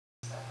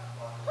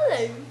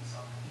Hello.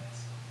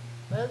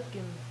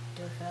 Welcome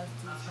to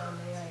Fausti's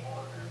Family Life.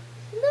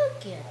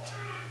 Look it.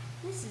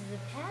 This is the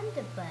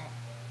panda butt.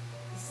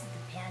 This is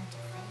the panda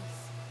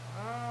face.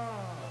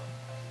 Oh.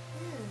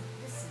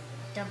 This is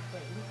the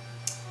dumpling.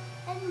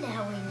 And now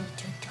we need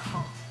to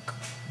talk.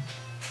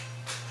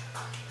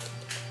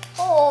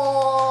 Oh.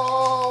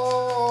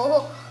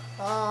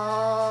 Oh.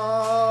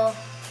 Oh.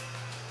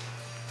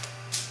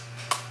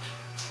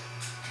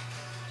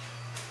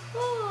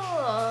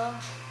 Oh.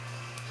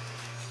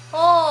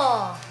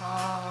 Oh.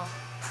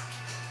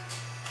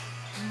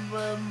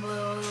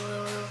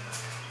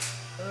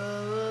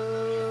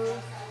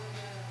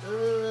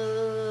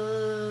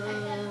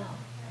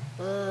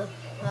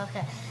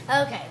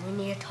 Okay, we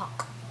need to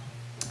talk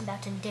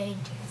about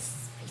endangered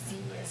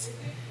species.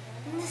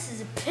 And this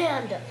is a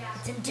panda.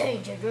 It's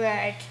endangered,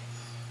 right?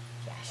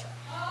 Yeah, sure.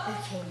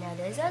 Okay, now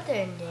there's other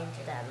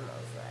endangered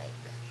animals like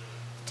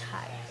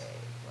tiger,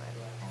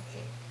 I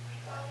think.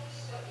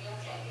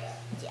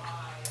 Yeah.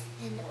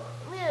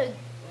 And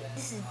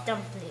this is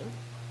Dumpling.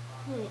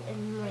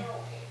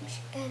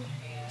 And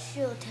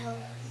she'll tell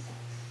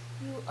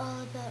you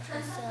all about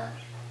herself.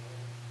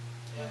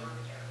 Okay.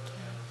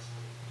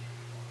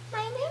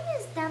 My name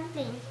is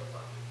Dumpling.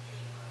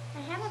 I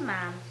have a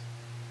mom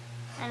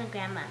and a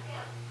grandma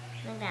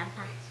and a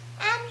grandpa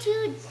and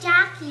 2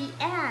 jockey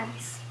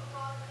ants.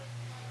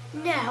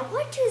 Now,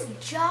 what does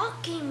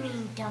jockey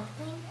mean,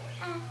 Dumpling?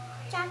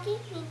 Jockey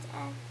means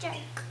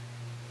jerk.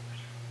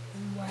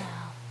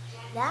 Wow,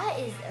 that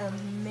is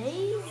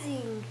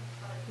amazing.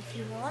 If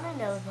you want to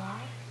know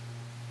that.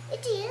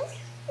 It is.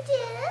 It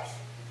is.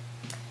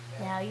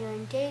 Now you're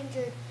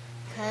endangered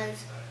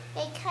because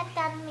they cut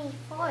down the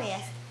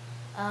forest.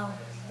 Oh,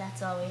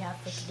 that's all we have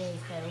for today,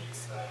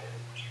 folks.